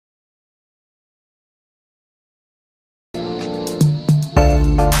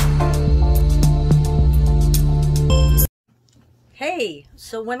Hey,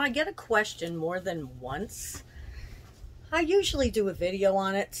 so when I get a question more than once, I usually do a video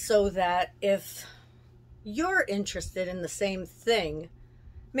on it so that if you're interested in the same thing,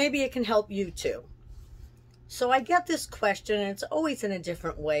 maybe it can help you too. So I get this question, and it's always in a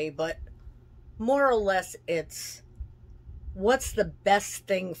different way, but more or less it's, what's the best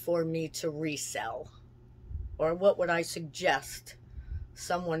thing for me to resell? Or what would I suggest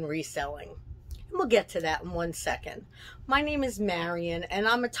someone reselling? And we'll get to that in 1 second. My name is Marion, and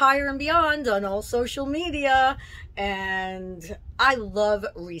I'm a Tire and Beyond on all social media, and I love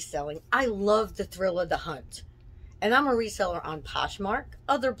reselling. I love the thrill of the hunt. And I'm a reseller on Poshmark,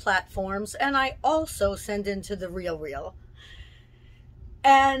 other platforms, and I also send into the Real.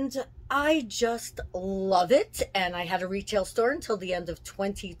 And I just love it. And I had a retail store until the end of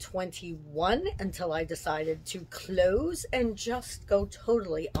 2021, until I decided to close and just go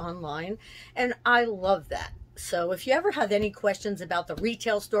totally online. And I love that. So if you ever have any questions about the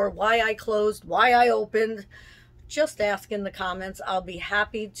retail store, why I closed, why I opened, just ask in the comments. I'll be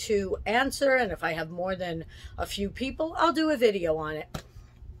happy to answer. And if I have more than a few people, I'll do a video on it.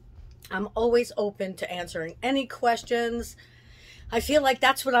 I'm always open to answering any questions. I feel like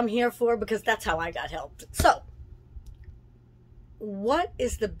that's what I'm here for, because that's how I got helped. So, what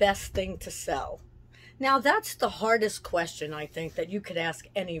is the best thing to sell? Now, that's the hardest question, I think, that you could ask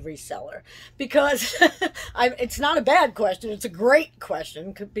any reseller, because it's not a bad question. It's a great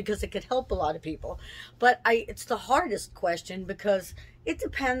question because it could help a lot of people. But it's the hardest question because it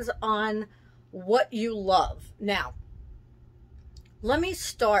depends on what you love. Now, let me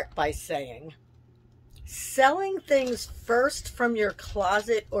start by saying, selling things first from your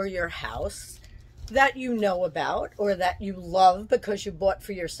closet or your house that you know about or that you love because you bought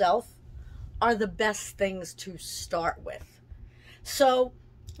for yourself are the best things to start with. So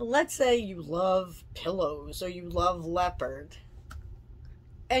let's say you love pillows or you love leopard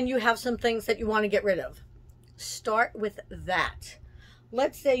and you have some things that you want to get rid of. Start with that.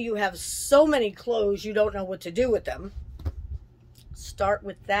 Let's say you have so many clothes you don't know what to do with them. Start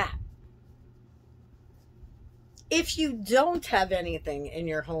with that. If you don't have anything in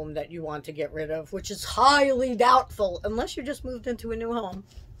your home that you want to get rid of, which is highly doubtful, unless you just moved into a new home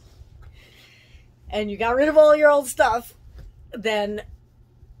and you got rid of all your old stuff, then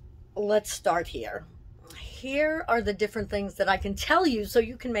let's start here. Here are the different things that I can tell you so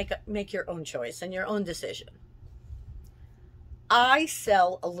you can make your own choice and your own decision. I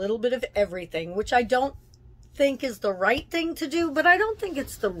sell a little bit of everything, which I don't think is the right thing to do, but I don't think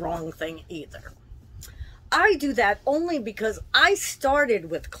it's the wrong thing either. I do that only because I started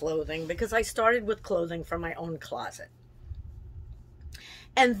with clothing, from my own closet.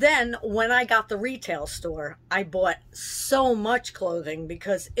 And then when I got the retail store, I bought so much clothing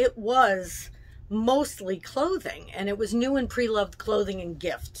because it was mostly clothing, and it was new and pre-loved clothing and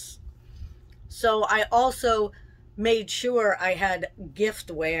gifts. So I also made sure I had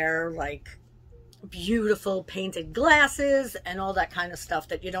giftware, like beautiful painted glasses and all that kind of stuff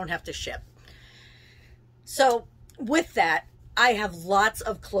that you don't have to ship. So with that, I have lots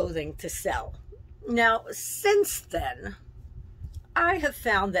of clothing to sell. Now, since then, I have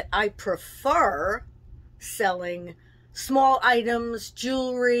found that I prefer selling small items,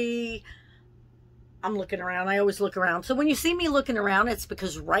 jewelry. I'm looking around. I always look around. So when you see me looking around, it's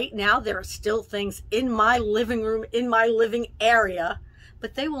because right now there are still things in my living room, in my living area,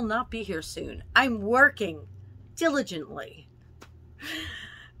 but they will not be here soon. I'm working diligently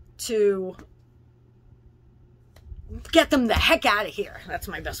to get them the heck out of here. That's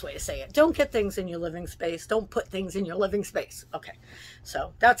my best way to say it. Don't get things in your living space. Don't put things in your living space. Okay,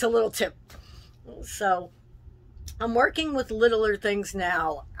 so that's a little tip. So I'm working with littler things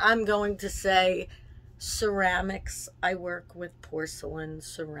now. I'm going to say ceramics. I work with porcelain,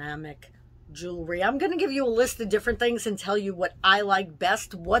 ceramic, jewelry. I'm going to give you a list of different things and tell you what I like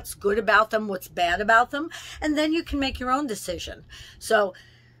best, what's good about them, what's bad about them, and then you can make your own decision. So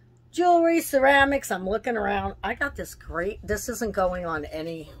jewelry, ceramics, I'm looking around. I got this this isn't going on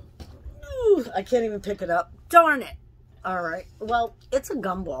any, I can't even pick it up. Darn it. All right. Well, it's a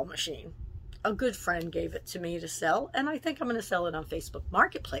gumball machine. A good friend gave it to me to sell, and I think I'm going to sell it on Facebook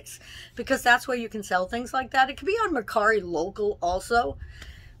Marketplace because that's where you can sell things like that. It could be on Mercari Local also,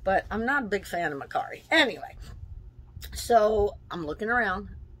 but I'm not a big fan of Mercari. Anyway, so I'm looking around.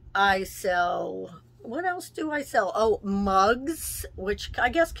 I sell... What else do I sell? Oh, mugs, which I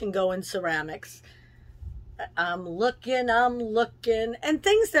guess can go in ceramics. I'm looking, and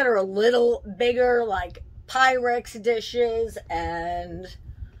things that are a little bigger, like Pyrex dishes, and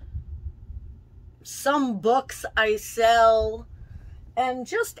some books I sell, and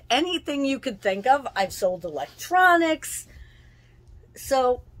just anything you could think of. I've sold electronics.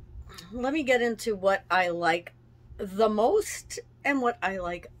 So let me get into what I like the most and what I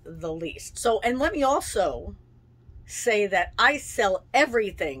like the least. So, and let me also say that I sell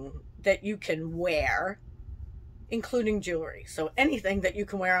everything that you can wear, including jewelry. So anything that you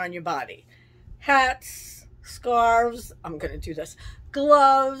can wear on your body. Hats, scarves, I'm going to do this,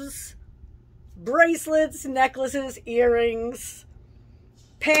 gloves, bracelets, necklaces, earrings,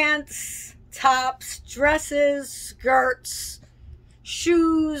 pants, tops, dresses, skirts,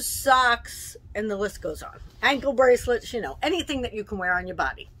 shoes, socks, and the list goes on. Ankle bracelets, you know, anything that you can wear on your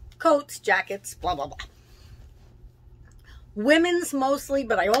body. Coats, jackets, blah, blah, blah. Women's mostly,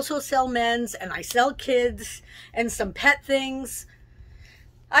 but I also sell men's, and I sell kids and some pet things.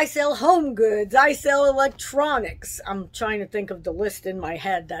 I sell home goods. I sell electronics. I'm trying to think of the list in my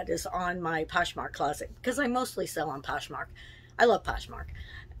head that is on my Poshmark closet, because I mostly sell on Poshmark. I love Poshmark.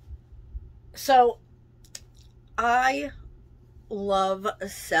 So I love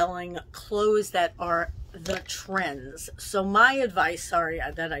selling clothes that are the trends. So my advice, sorry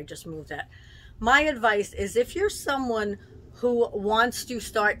that I just moved that. My advice is, if you're someone who wants to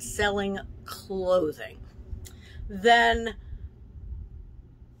start selling clothing, then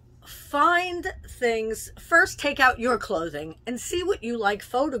find things, first take out your clothing and see what you like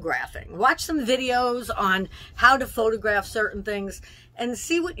photographing. Watch some videos on how to photograph certain things and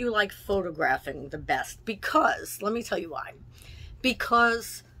see what you like photographing the best. Because, let me tell you why.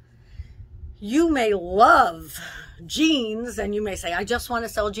 Because you may love jeans and you may say, I just want to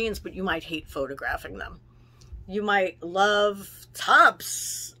sell jeans, but you might hate photographing them. You might love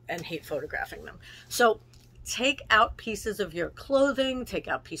tops and hate photographing them. So take out pieces of your clothing, take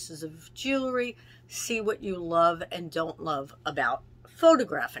out pieces of jewelry, see what you love and don't love about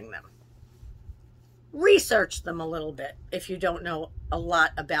photographing them. Research them a little bit if you don't know a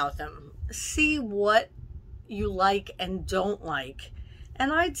lot about them. See what you like and don't like.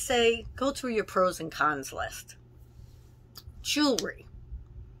 And I'd say go through your pros and cons list. Jewelry.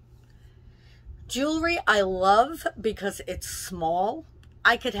 Jewelry I love because it's small.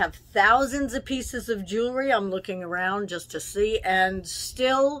 I could have thousands of pieces of jewelry, I'm looking around just to see, and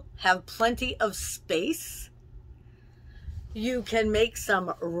still have plenty of space. You can make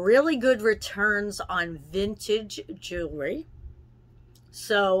some really good returns on vintage jewelry.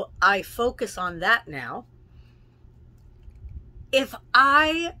 So I focus on that now. If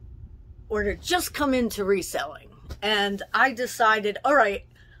I were to just come into reselling and I decided, all right,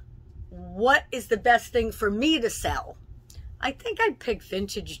 what is the best thing for me to sell? I think I'd pick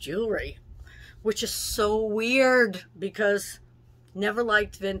vintage jewelry, which is so weird because never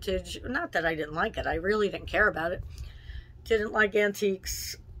liked vintage. Not that I didn't like it. I really didn't care about it. Didn't like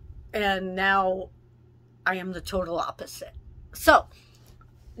antiques. And now I am the total opposite. So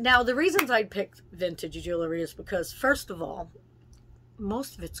now the reasons I'd pick vintage jewelry is because, first of all,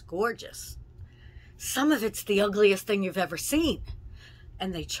 most of it's gorgeous. Some of it's the ugliest thing you've ever seen.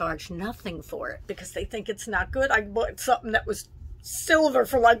 And they charge nothing for it because they think it's not good. I bought something that was silver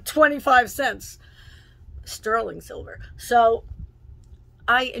for like 25 cents. Sterling silver. So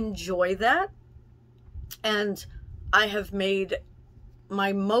I enjoy that. And I have made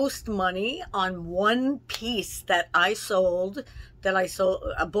my most money on one piece that I sold, I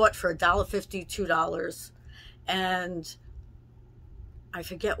bought for $1.50, $2. And I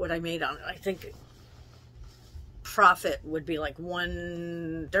forget what I made on it. I think profit would be like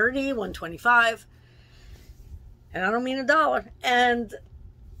 $1.30, $1.25, and I don't mean $1. And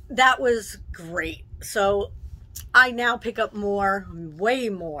that was great. So I now pick up more, way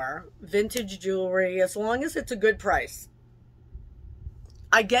more vintage jewelry, as long as it's a good price.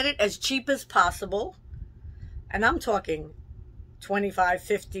 I get it as cheap as possible, and I'm talking 25,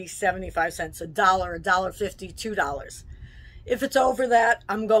 50, 75 cents, $1, $1.50, $2. If it's over that,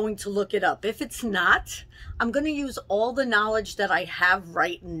 I'm going to look it up. If it's not, I'm going to use all the knowledge that I have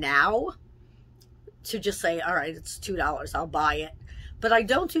right now to just say, all right, it's $2, I'll buy it. But I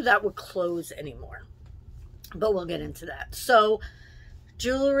don't do that with clothes anymore. But we'll get into that. So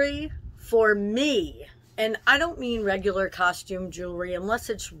jewelry for me, and I don't mean regular costume jewelry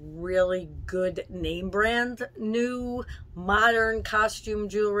unless it's really good name brand, new, modern costume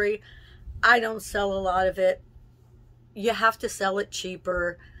jewelry. I don't sell a lot of it. You have to sell it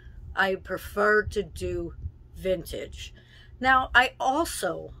cheaper. I prefer to do vintage. Now, I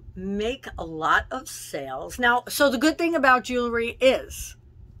also make a lot of sales. Now, so the good thing about jewelry is,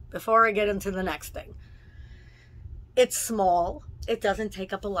 before I get into the next thing, it's small. It doesn't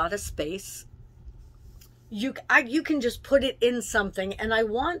take up a lot of space. You can just put it in something, and I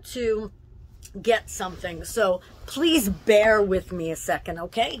want to get something. So please bear with me a second,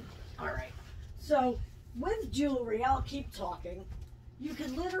 okay? All right. So with jewelry, I'll keep talking. you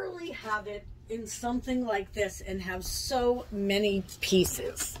could literally have it in something like this and have so many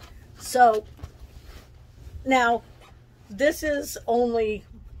pieces. So now this is only,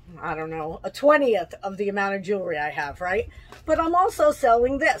 I don't know, a 20th of the amount of jewelry I have, right? But I'm also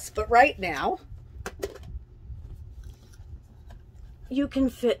selling this. But right now, you can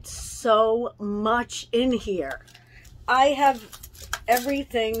fit so much in here. I have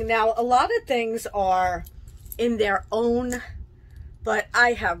everything. Now, a lot of things are in their own, but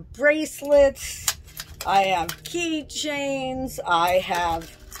I have bracelets, I have keychains, I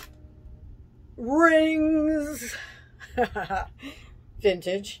have rings,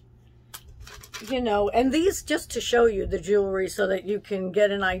 vintage, you know, and these just to show you the jewelry so that you can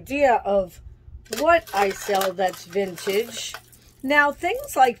get an idea of what I sell that's vintage. Now,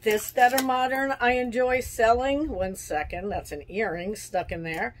 things like this that are modern, I enjoy selling. One second, that's an earring stuck in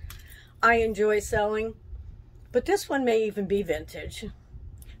there. I enjoy selling, but this one may even be vintage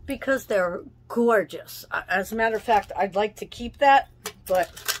because they're gorgeous. As a matter of fact, I'd like to keep that, but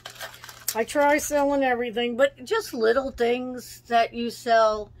I try selling everything. But just little things that you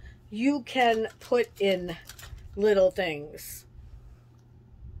sell, you can put in little things.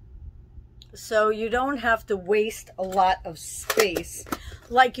 So you don't have to waste a lot of space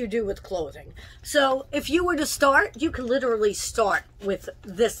like you do with clothing. So if you were to start, you could literally start with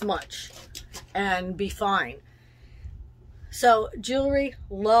this much and be fine. So jewelry,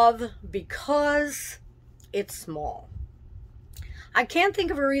 love, because it's small. I can't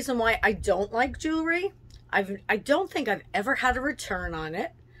think of a reason why I don't like jewelry. I don't think I've ever had a return on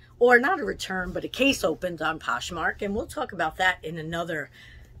it. Or not a return, but a case opened on Poshmark. And we'll talk about that in another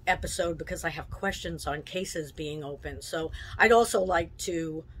episode because I have questions on cases being open. So I'd also like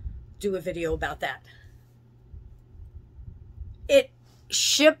to do a video about that. It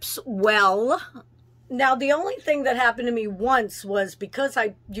ships well. Now, the only thing that happened to me once was because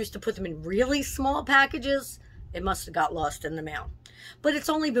I used to put them in really small packages, it must have got lost in the mail. But it's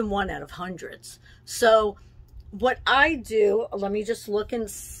only been one out of hundreds. So what I do, let me just look and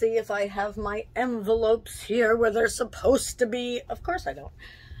see if I have my envelopes here where they're supposed to be. Of course I don't.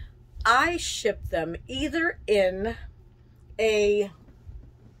 I ship them either in a,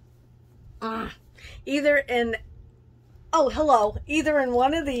 either in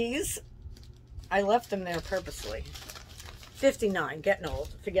one of these. I left them there purposely. 59, getting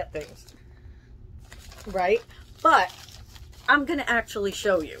old, forget things, right? But I'm going to actually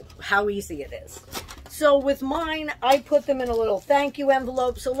show you how easy it is. So with mine, I put them in a little thank you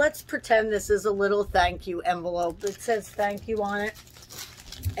envelope. So let's pretend this is a little thank you envelope. It says thank you on it.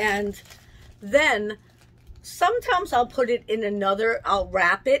 And then sometimes I'll put it in another, I'll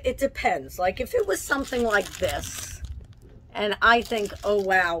wrap it. It depends. Like if it was something like this, and I think, oh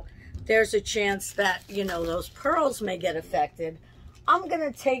wow, there's a chance that, you know, those pearls may get affected, I'm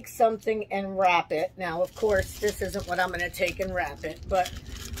going to take something and wrap it. Now, of course, this isn't what I'm going to take and wrap it, but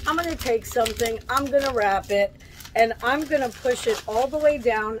I'm going to take something, I'm going to wrap it, and I'm going to push it all the way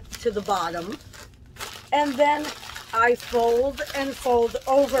down to the bottom. And then I fold and fold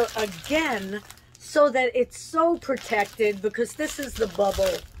over again so that it's so protected, because this is the bubble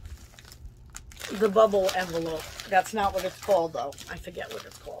envelope. That's not what it's called, though. I forget what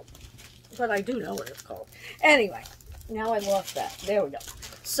it's called, but I do know what it's called. Anyway, now I lost that. There we go.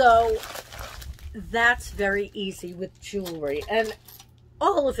 So that's very easy with jewelry, and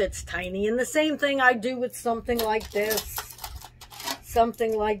all of it's tiny. And the same thing I do with something like this.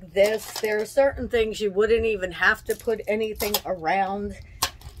 Something like this. There are certain things you wouldn't even have to put anything around.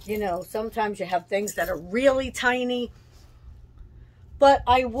 You know, sometimes you have things that are really tiny. But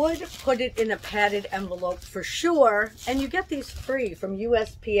I would put it in a padded envelope for sure. And you get these free from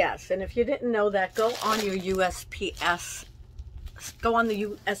USPS. And if you didn't know that, go on your USPS. Go on the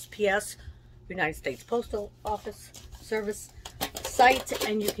USPS, United States Postal Office Service site,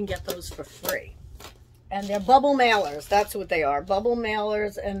 and you can get those for free. And they're bubble mailers. That's what they are. Bubble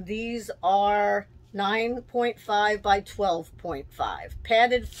mailers. And these are 9.5 by 12.5.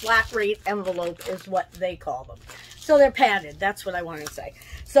 Padded flat rate envelope is what they call them. So they're padded. That's what I wanted to say.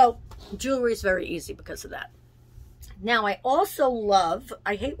 So jewelry is very easy because of that. Now, I also love,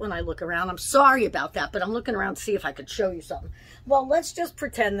 I hate when I look around. I'm sorry about that, but I'm looking around to see if I could show you something. Well, let's just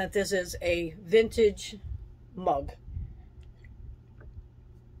pretend that this is a vintage mug.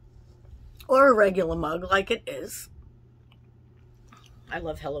 Or a regular mug like it is. I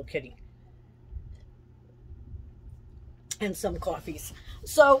love Hello Kitty. And some coffees.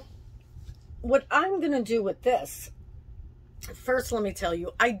 So what I'm going to do with this, first let me tell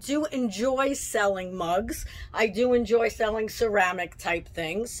you, I do enjoy selling mugs. I do enjoy selling ceramic type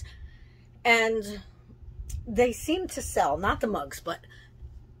things. And they seem to sell, not the mugs, but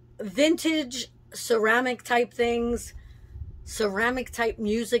vintage ceramic type things, ceramic type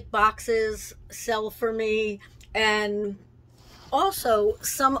music boxes sell for me, and also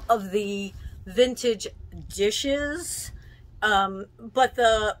some of the vintage dishes, but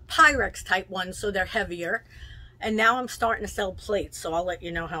the Pyrex type ones, so they're heavier. And now I'm starting to sell plates, so I'll let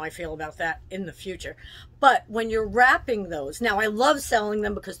you know how I feel about that in the future. But when you're wrapping those, now I love selling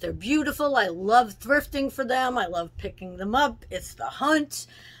them because they're beautiful. I love thrifting for them. I love picking them up. It's the hunt.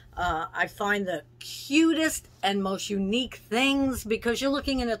 I find the cutest and most unique things because you're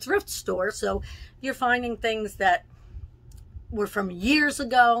looking in a thrift store, so you're finding things that were from years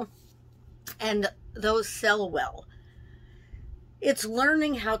ago, and those sell well. It's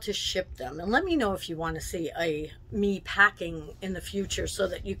learning how to ship them. And let me know if you want to see me packing in the future so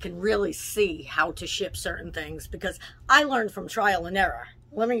that you can really see how to ship certain things, because I learned from trial and error.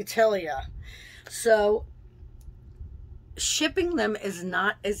 Let me tell you. So shipping them is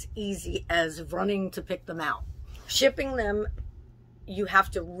not as easy as running to pick them out. Shipping them, you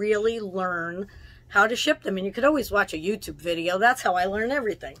have to really learn how to ship them. And you could always watch a YouTube video. That's how I learn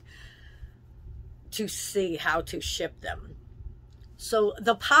everything, to see how to ship them. So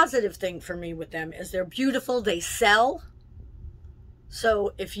the positive thing for me with them is they're beautiful. They sell.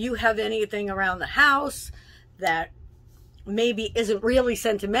 So if you have anything around the house that maybe isn't really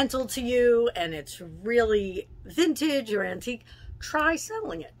sentimental to you and it's really vintage or antique, try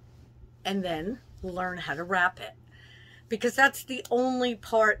selling it and then learn how to wrap it, because that's the only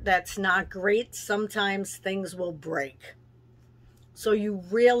part that's not great. Sometimes things will break. So you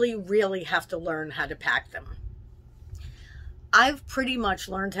really, really have to learn how to pack them. I've pretty much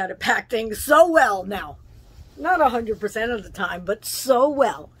learned how to pack things so well now, not 100% of the time, but so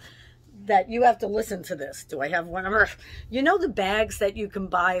well that you have to listen to this. Do I have one of her? You know the bags that you can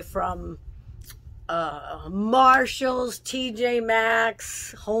buy from Marshall's, TJ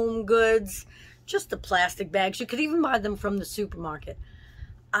Maxx, Home Goods, just the plastic bags. You could even buy them from the supermarket.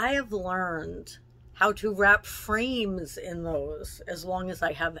 I have learned how to wrap frames in those, as long as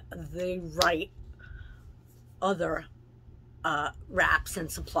I have the right other wraps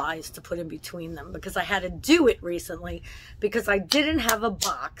and supplies to put in between them, because I had to do it recently because I didn't have a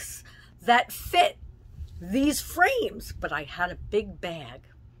box that fit these frames, but I had a big bag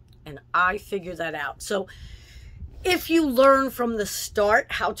and I figured that out. So if you learn from the start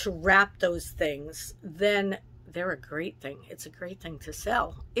how to wrap those things, then they're a great thing. It's a great thing to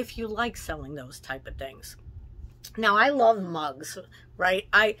sell if you like selling those type of things. Now, I love mugs, right?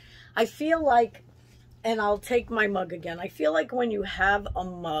 I feel like, and I'll take my mug again, I feel like when you have a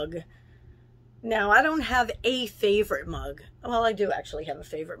mug, now I don't have a favorite mug. Well, I do actually have a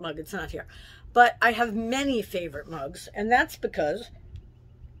favorite mug. It's not here. But I have many favorite mugs, and that's because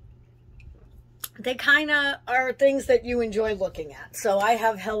they kind of are things that you enjoy looking at. So I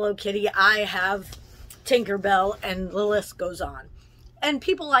have Hello Kitty, I have Tinkerbell, and the list goes on. And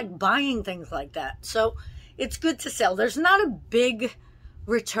people like buying things like that. So it's good to sell. There's not a big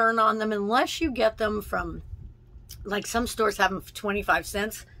return on them unless you get them from, like, some stores have them for 25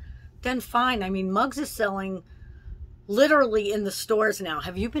 cents, then fine. I mean, mugs is selling literally in the stores now.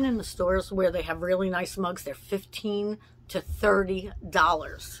 Have you been in the stores where they have really nice mugs? They're $15 to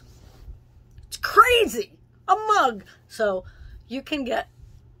 $30. It's crazy. A mug. So you can get,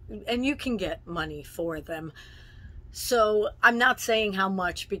 and you can get money for them. So I'm not saying how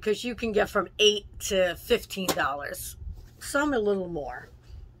much, because you can get from $8 to $15. Some a little more.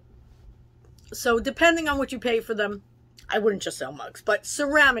 So depending on what you pay for them, I wouldn't just sell mugs, but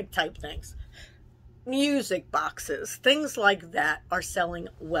ceramic type things, music boxes, things like that are selling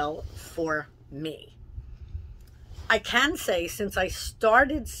well for me. I can say, since I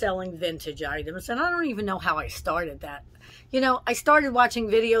started selling vintage items, and I don't even know how I started that. You know, I started watching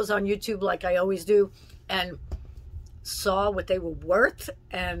videos on YouTube like I always do, and saw what they were worth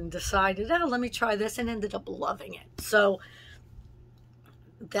and decided, oh, let me try this, and ended up loving it. So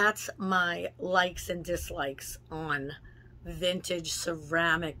that's my likes and dislikes on vintage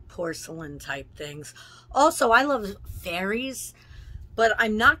ceramic porcelain type things. Also, I love fairies, but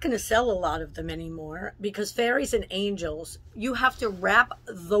I'm not going to sell a lot of them anymore, because fairies and angels, you have to wrap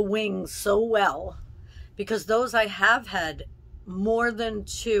the wings so well, because those I have had more than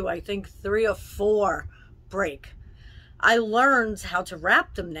 2, I think 3 or 4 break. I learned how to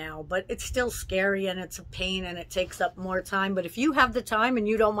wrap them now, but it's still scary and it's a pain and it takes up more time. But if you have the time and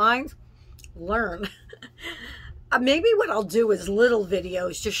you don't mind, learn. Maybe what I'll do is little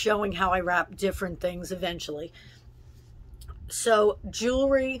videos just showing how I wrap different things eventually. So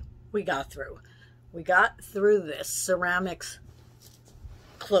jewelry, we got through. We got through this ceramics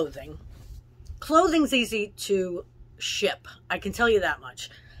clothing. Clothing's easy to ship. I can tell you that much.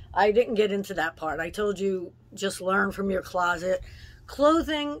 I didn't get into that part. I told you just learn from your closet.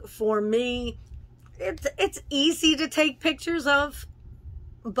 Clothing for me, it's easy to take pictures of,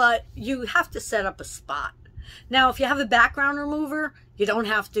 but you have to set up a spot. Now, if you have a background remover, you don't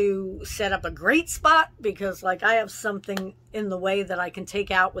have to set up a great spot because like I have something in the way that I can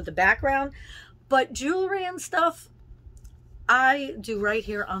take out with the background. But jewelry and stuff, I do right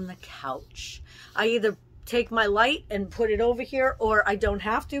here on the couch. I either take my light and put it over here, or I don't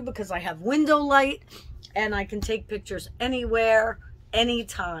have to because I have window light and I can take pictures anywhere,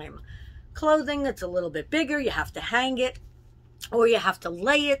 anytime. Clothing, it's a little bit bigger. You have to hang it or you have to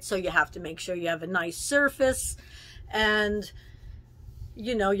lay it. So you have to make sure you have a nice surface, and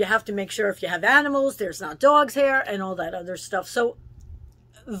you know, you have to make sure if you have animals, there's not dog's hair and all that other stuff. So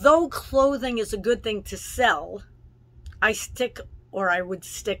though clothing is a good thing to sell, I would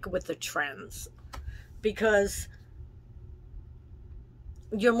stick with the trends because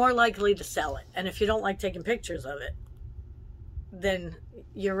you're more likely to sell it. And if you don't like taking pictures of it, then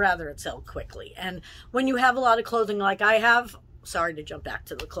you'd rather it sell quickly. And when you have a lot of clothing like I have, sorry to jump back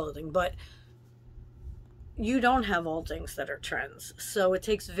to the clothing, but you don't have all things that are trends. So it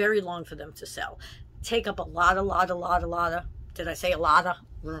takes very long for them to sell. Take up a lot of, did I say a lot of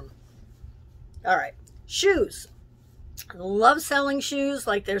room? All right, shoes. I love selling shoes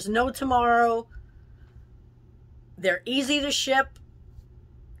like there's no tomorrow. They're easy to ship.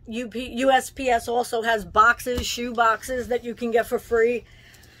 USPS also has boxes, shoe boxes that you can get for free.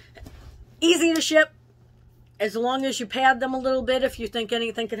 Easy to ship as long as you pad them a little bit if you think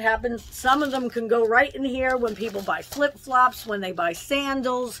anything could happen. Some of them can go right in here when people buy flip-flops, when they buy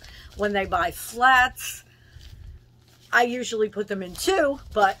sandals, when they buy flats. I usually put them in two,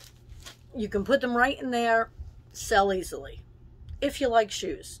 but you can put them right in there, sell easily. If you like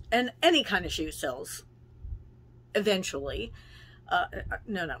shoes, and any kind of shoe sells eventually.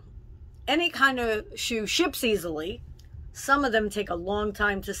 Any kind of shoe ships easily. Some of them take a long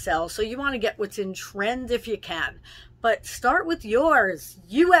time to sell, so you want to get what's in trend if you can. But start with yours.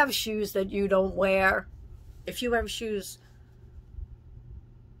 You have shoes that you don't wear. If you have shoes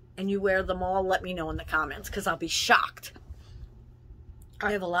and you wear them all, let me know in the comments because I'll be shocked.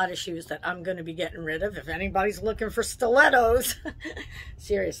 I have a lot of shoes that I'm going to be getting rid of if anybody's looking for stilettos.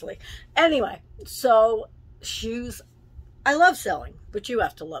 Seriously. Anyway, so shoes, I love selling, but you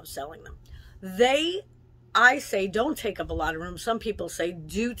have to love selling them. I say don't take up a lot of room. Some people say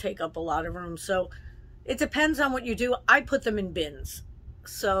do take up a lot of room. So it depends on what you do. I put them in bins,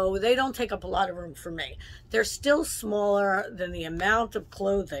 so they don't take up a lot of room for me. They're still smaller than the amount of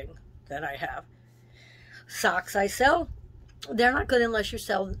clothing that I have. Socks I sell. They're not good unless you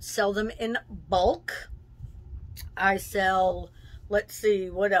sell them in bulk. I sell, let's see,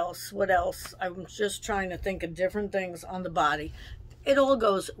 what else? I'm just trying to think of different things on the body. It all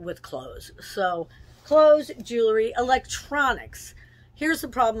goes with clothes. So clothes, jewelry, electronics. Here's the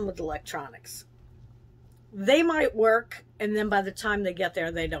problem with electronics. They might work, and then by the time they get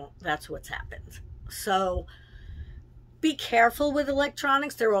there, they don't. That's what's happened. So be careful with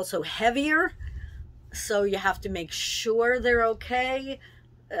electronics. They're also heavier, so you have to make sure they're okay.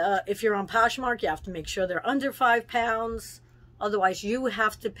 If you're on Poshmark, you have to make sure they're under 5 pounds. Otherwise, you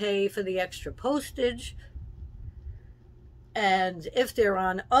have to pay for the extra postage. And if they're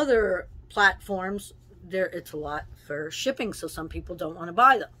on other platforms, it's a lot for shipping, so some people don't want to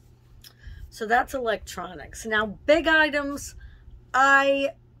buy them. So that's electronics. Now, big items,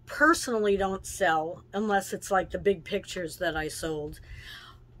 I personally don't sell unless it's like the big pictures that I sold.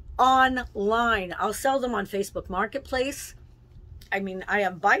 Online, I'll sell them on Facebook Marketplace. I mean, I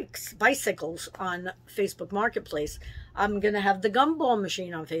have bicycles on Facebook Marketplace. I'm going to have the gumball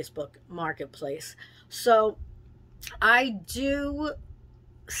machine on Facebook Marketplace. So I do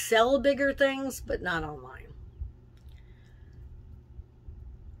sell bigger things, but not online.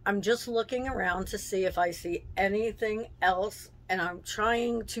 I'm just looking around to see if I see anything else, and I'm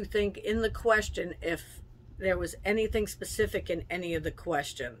trying to think in the question if there was anything specific in any of the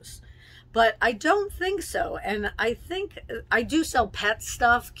questions. But I don't think so. And I think I do sell pet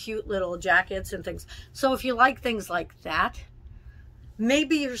stuff, cute little jackets and things. So if you like things like that,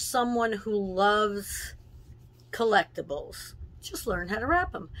 maybe you're someone who loves collectibles. Just learn how to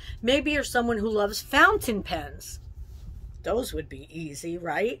wrap them. Maybe you're someone who loves fountain pens. Those would be easy,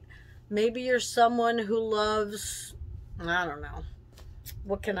 right? Maybe you're someone who loves, I don't know,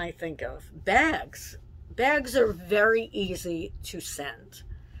 what can I think of? Bags. Bags are very easy to send.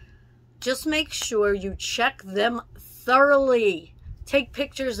 Just make sure you check them thoroughly. Take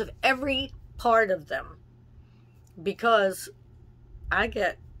pictures of every part of them, because I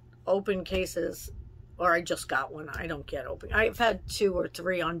get open cases, or I just got one. I don't get open. I've had 2 or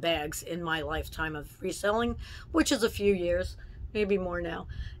 3 on bags in my lifetime of reselling, which is a few years, maybe more now.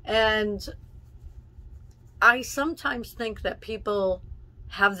 And I sometimes think that people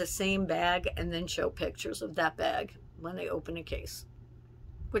have the same bag and then show pictures of that bag when they open a case,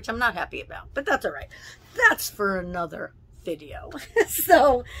 which I'm not happy about, but that's all right. That's for another video.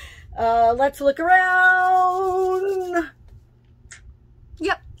 So let's look around.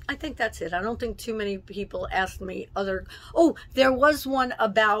 Yep, I think that's it. I don't think too many people asked me other. Oh, there was one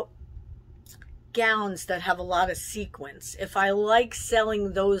about gowns that have a lot of sequins. If I like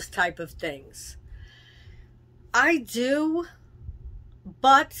selling those type of things. I do,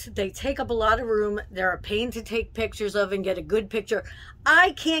 but they take up a lot of room. They're a pain to take pictures of and get a good picture.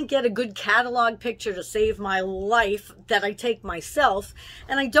 I can't get a good catalog picture to save my life that I take myself,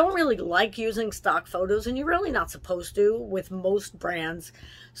 and I don't really like using stock photos, and you're really not supposed to with most brands.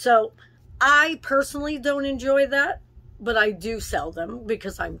 So I personally don't enjoy that, but I do sell them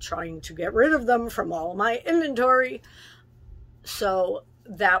because I'm trying to get rid of them from all my inventory. So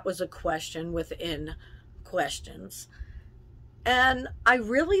that was a question within questions. And I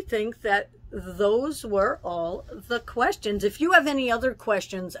really think that those were all the questions. If you have any other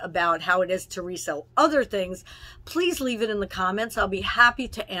questions about how it is to resell other things, please leave it in the comments. I'll be happy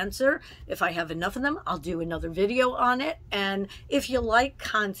to answer. If I have enough of them, I'll do another video on it. And if you like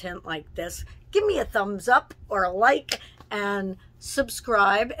content like this, give me a thumbs up or a like, and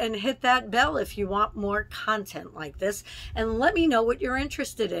subscribe and hit that bell if you want more content like this. And let me know what you're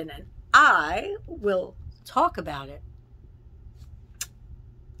interested in, and I will talk about it.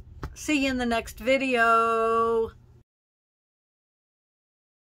 See you in the next video.